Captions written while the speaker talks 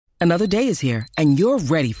Another day is here, and you're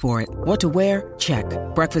ready for it. What to wear? Check.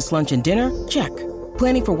 Breakfast, lunch, and dinner? Check.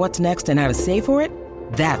 Planning for what's next and how to save for it?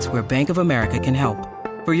 That's where Bank of America can help.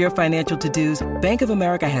 For your financial to-dos, Bank of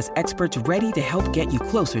America has experts ready to help get you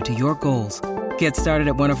closer to your goals. Get started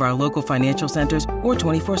at one of our local financial centers or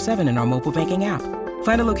 24/7 in our mobile banking app.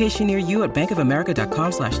 Find a location near you at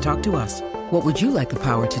bankofamerica.com/talktous. What would you like the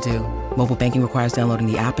power to do? Mobile banking requires downloading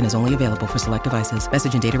the app and is only available for select devices.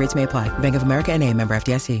 Message and data rates may apply. Bank of America N.A., member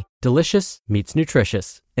FDIC. Delicious meets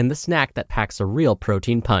nutritious in the snack that packs a real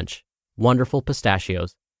protein punch. Wonderful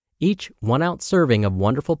Pistachios. Each 1-ounce serving of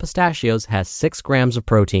Wonderful Pistachios has 6 grams of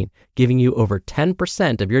protein, giving you over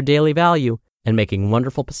 10% of your daily value and making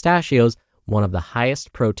Wonderful Pistachios one of the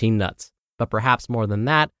highest protein nuts. But perhaps more than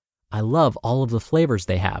that, I love all of the flavors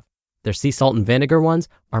they have. Their sea salt and vinegar ones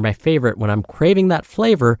are my favorite when I'm craving that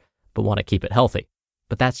flavor but want to keep it healthy.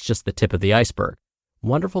 But that's just the tip of the iceberg.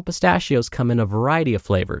 Wonderful Pistachios come in a variety of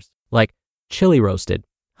flavors, like chili roasted,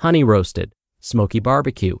 honey roasted, smoky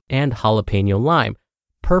barbecue, and jalapeno lime,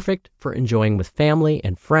 perfect for enjoying with family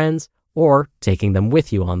and friends or taking them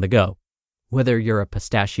with you on the go. Whether you're a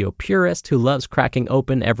pistachio purist who loves cracking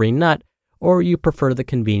open every nut, or you prefer the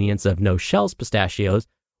convenience of no-shells pistachios,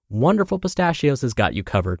 Wonderful Pistachios has got you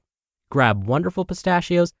covered. Grab Wonderful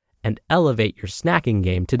Pistachios and elevate your snacking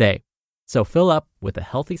game today. So fill up with a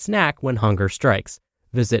healthy snack when hunger strikes.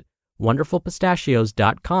 Visit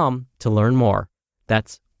wonderfulpistachios.com to learn more.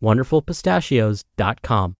 That's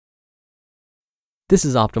wonderfulpistachios.com. This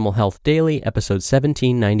is Optimal Health Daily, episode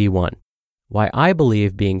 1791. Why I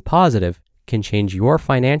believe being positive can change your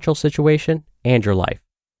financial situation and your life,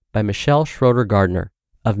 by Michelle Schroeder Gardner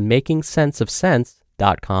of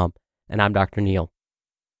MakingSenseOfSense.com. And I'm Dr. Neil.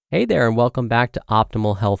 Hey there, and welcome back to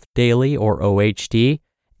Optimal Health Daily, or OHD,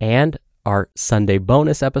 and our Sunday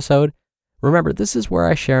bonus episode. Remember, this is where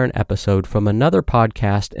I share an episode from another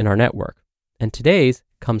podcast in our network, and today's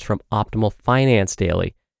comes from Optimal Finance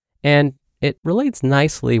Daily, and it relates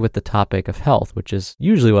nicely with the topic of health, which is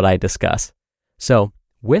usually what I discuss. So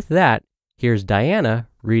with that, here's Diana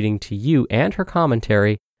reading to you and her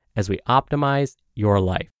commentary as we optimize your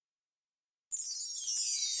life.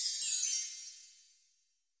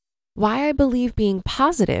 Why I Believe Being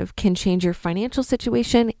Positive Can Change Your Financial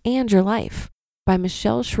Situation and Your Life, by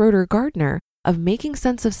Michelle Schroeder Gardner of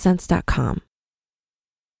MakingSenseOfSense.com.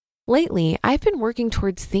 Lately, I've been working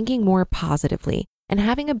towards thinking more positively and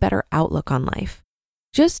having a better outlook on life.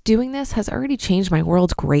 Just doing this has already changed my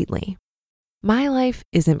world greatly. My life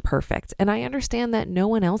isn't perfect, and I understand that no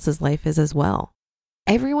one else's life is as well.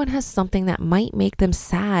 Everyone has something that might make them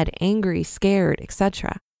sad, angry, scared,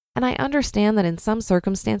 etc. And I understand that in some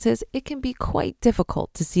circumstances, it can be quite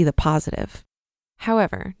difficult to see the positive.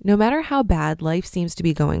 However, no matter how bad life seems to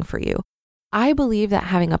be going for you, I believe that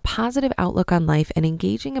having a positive outlook on life and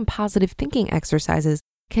engaging in positive thinking exercises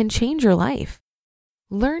can change your life.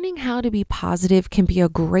 Learning how to be positive can be a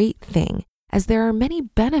great thing, as there are many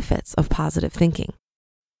benefits of positive thinking.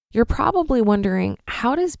 You're probably wondering,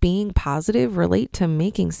 how does being positive relate to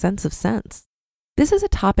making sense of sense? This is a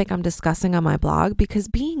topic I'm discussing on my blog because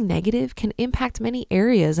being negative can impact many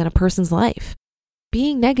areas in a person's life.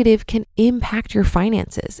 Being negative can impact your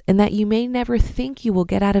finances in that you may never think you will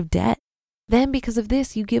get out of debt. Then because of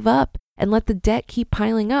this, you give up and let the debt keep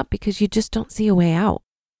piling up because you just don't see a way out.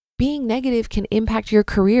 Being negative can impact your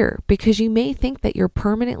career because you may think that you're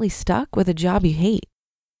permanently stuck with a job you hate.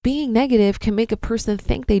 Being negative can make a person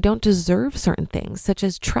think they don't deserve certain things, such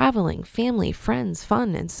as traveling, family, friends,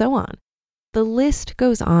 fun, and so on. The list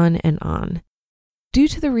goes on and on. Due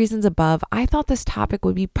to the reasons above, I thought this topic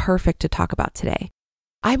would be perfect to talk about today.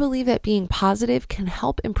 I believe that being positive can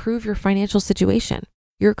help improve your financial situation,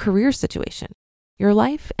 your career situation, your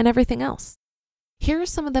life, and everything else. Here are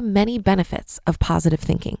some of the many benefits of positive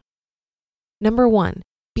thinking. Number 1,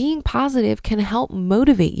 being positive can help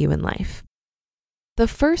motivate you in life. The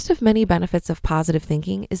first of many benefits of positive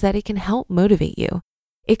thinking is that it can help motivate you.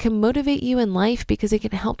 It can motivate you in life because it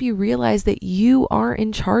can help you realize that you are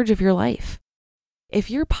in charge of your life.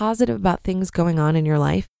 If you're positive about things going on in your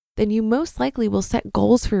life, then you most likely will set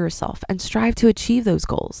goals for yourself and strive to achieve those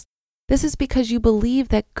goals. This is because you believe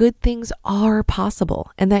that good things are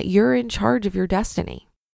possible and that you're in charge of your destiny.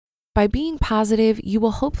 By being positive, you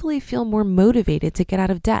will hopefully feel more motivated to get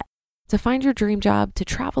out of debt, to find your dream job, to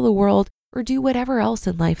travel the world, or do whatever else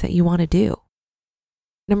in life that you want to do.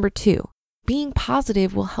 Number 2, being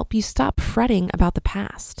positive will help you stop fretting about the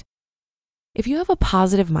past. If you have a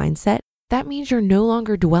positive mindset, that means you're no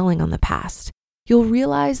longer dwelling on the past. You'll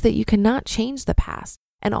realize that you cannot change the past,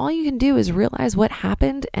 and all you can do is realize what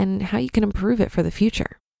happened and how you can improve it for the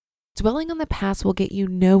future. Dwelling on the past will get you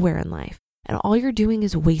nowhere in life, and all you're doing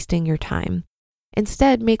is wasting your time.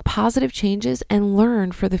 Instead, make positive changes and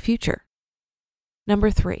learn for the future.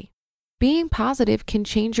 Number 3, being positive can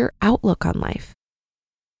change your outlook on life.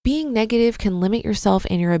 Being negative can limit yourself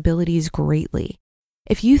and your abilities greatly.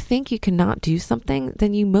 If you think you cannot do something,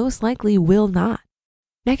 then you most likely will not.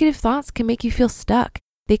 Negative thoughts can make you feel stuck.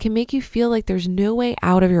 They can make you feel like there's no way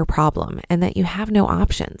out of your problem and that you have no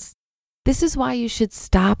options. This is why you should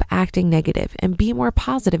stop acting negative and be more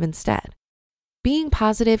positive instead. Being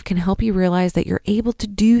positive can help you realize that you're able to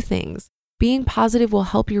do things. Being positive will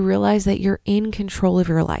help you realize that you're in control of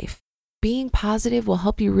your life. Being positive will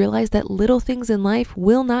help you realize that little things in life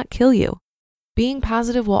will not kill you. Being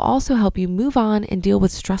positive will also help you move on and deal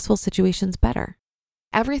with stressful situations better.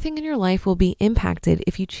 Everything in your life will be impacted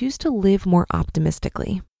if you choose to live more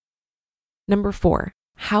optimistically. Number 4,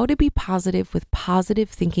 how to be positive with positive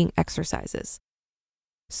thinking exercises.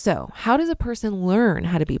 So, how does a person learn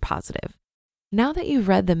how to be positive? Now that you've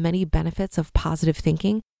read the many benefits of positive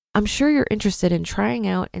thinking, I'm sure you're interested in trying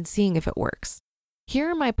out and seeing if it works. Here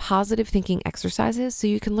are my positive thinking exercises so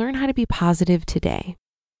you can learn how to be positive today.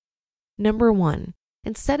 Number 1,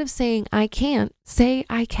 instead of saying I can't, say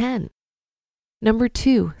I can. Number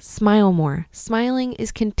 2, smile more. Smiling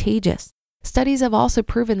is contagious. Studies have also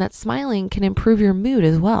proven that smiling can improve your mood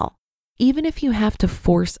as well. Even if you have to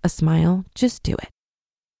force a smile, just do it.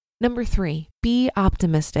 Number 3, be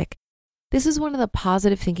optimistic. This is one of the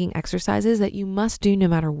positive thinking exercises that you must do no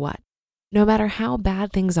matter what. No matter how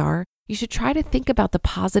bad things are, you should try to think about the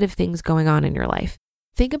positive things going on in your life.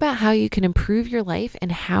 Think about how you can improve your life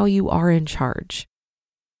and how you are in charge.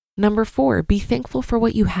 Number 4, be thankful for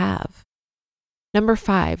what you have. Number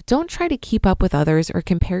 5, don't try to keep up with others or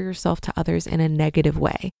compare yourself to others in a negative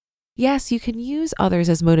way. Yes, you can use others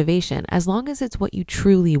as motivation as long as it's what you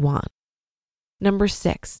truly want. Number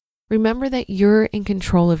 6, remember that you're in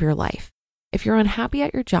control of your life. If you're unhappy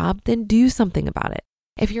at your job, then do something about it.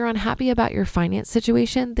 If you're unhappy about your finance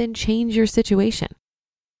situation, then change your situation.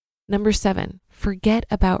 Number 7, forget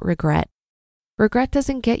about regret. Regret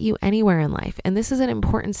doesn't get you anywhere in life, and this is an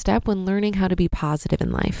important step when learning how to be positive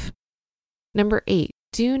in life. Number 8,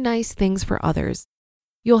 do nice things for others.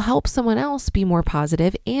 You'll help someone else be more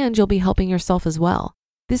positive and you'll be helping yourself as well.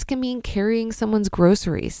 This can mean carrying someone's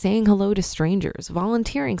groceries, saying hello to strangers,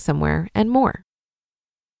 volunteering somewhere, and more.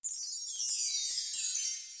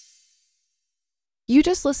 You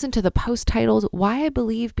just listened to the post titled, Why I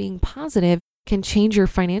Believe Being Positive Can Change Your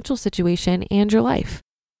Financial Situation and Your Life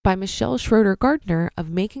by Michelle Schroeder Gardner of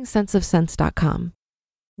MakingSenseOfSense.com.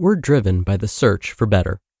 We're driven by the search for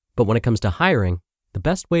better. But when it comes to hiring, the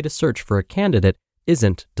best way to search for a candidate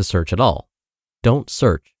isn't to search at all. Don't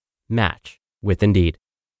search, match with Indeed.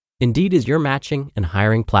 Indeed is your matching and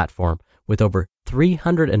hiring platform with over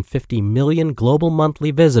 350 million global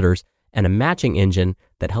monthly visitors and a matching engine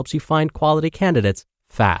that helps you find quality candidates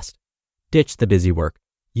fast. Ditch the busy work.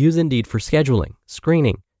 Use Indeed for scheduling,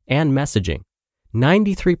 screening, and messaging.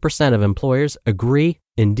 93% of employers agree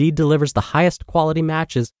Indeed delivers the highest quality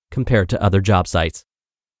matches compared to other job sites.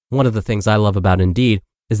 One of the things I love about Indeed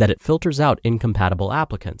is that it filters out incompatible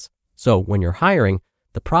applicants. So when you're hiring,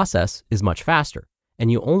 the process is much faster,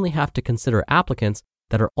 and you only have to consider applicants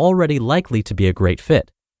that are already likely to be a great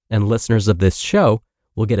fit. And listeners of this show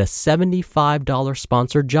will get a $75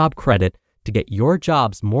 sponsored job credit to get your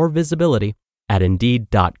jobs more visibility at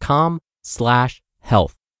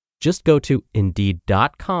Indeed.com/health. Just go to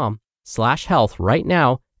Indeed.com/health right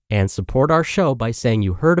now and support our show by saying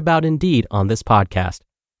you heard about Indeed on this podcast.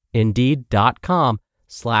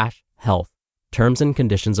 Indeed.com/health. Terms and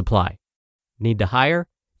conditions apply. Need to hire?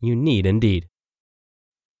 You need Indeed.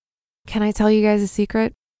 Can I tell you guys a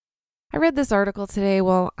secret? I read this article today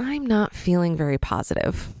while I'm not feeling very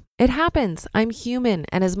positive. It happens. I'm human.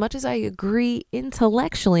 And as much as I agree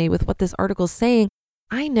intellectually with what this article's saying,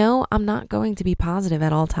 I know I'm not going to be positive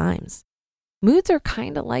at all times. Moods are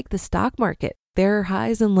kind of like the stock market. There are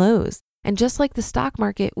highs and lows. And just like the stock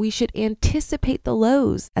market, we should anticipate the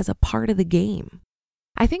lows as a part of the game.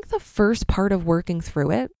 I think the first part of working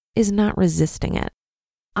through it is not resisting it.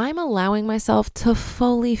 I'm allowing myself to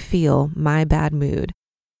fully feel my bad mood,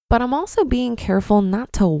 but I'm also being careful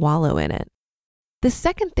not to wallow in it. The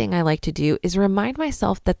second thing I like to do is remind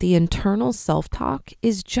myself that the internal self-talk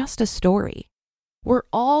is just a story. We're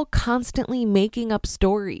all constantly making up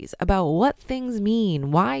stories about what things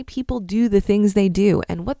mean, why people do the things they do,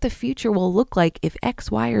 and what the future will look like if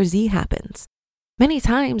X, Y, or Z happens. Many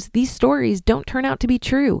times, these stories don't turn out to be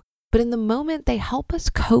true, but in the moment, they help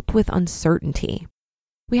us cope with uncertainty.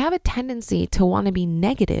 We have a tendency to want to be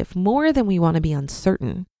negative more than we want to be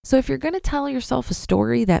uncertain. So if you're going to tell yourself a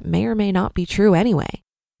story that may or may not be true anyway,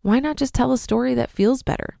 Why not just tell a story that feels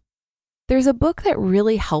better? There's a book that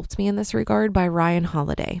really helped me in this regard by Ryan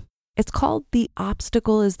Holiday. It's called The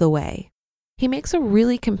Obstacle is the Way. He makes a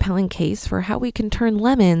really compelling case for how we can turn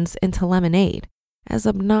lemons into lemonade, as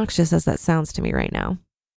obnoxious as that sounds to me right now.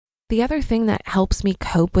 The other thing that helps me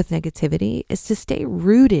cope with negativity is to stay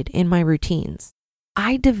rooted in my routines.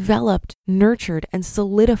 I developed, nurtured, and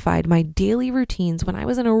solidified my daily routines when I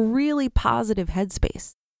was in a really positive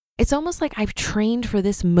headspace. It's almost like I've trained for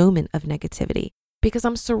this moment of negativity because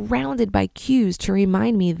I'm surrounded by cues to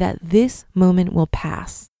remind me that this moment will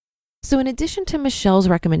pass. So in addition to Michelle's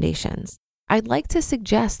recommendations, I'd like to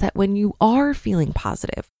suggest that when you are feeling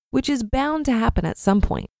positive, which is bound to happen at some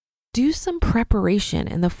point, do some preparation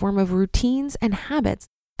in the form of routines and habits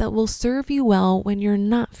that will serve you well when you're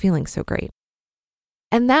not feeling so great.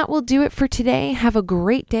 And that will do it for today. Have a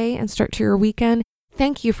great day and start to your weekend.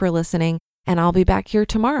 Thank you for listening, and I'll be back here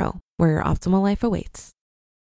tomorrow where your optimal life awaits.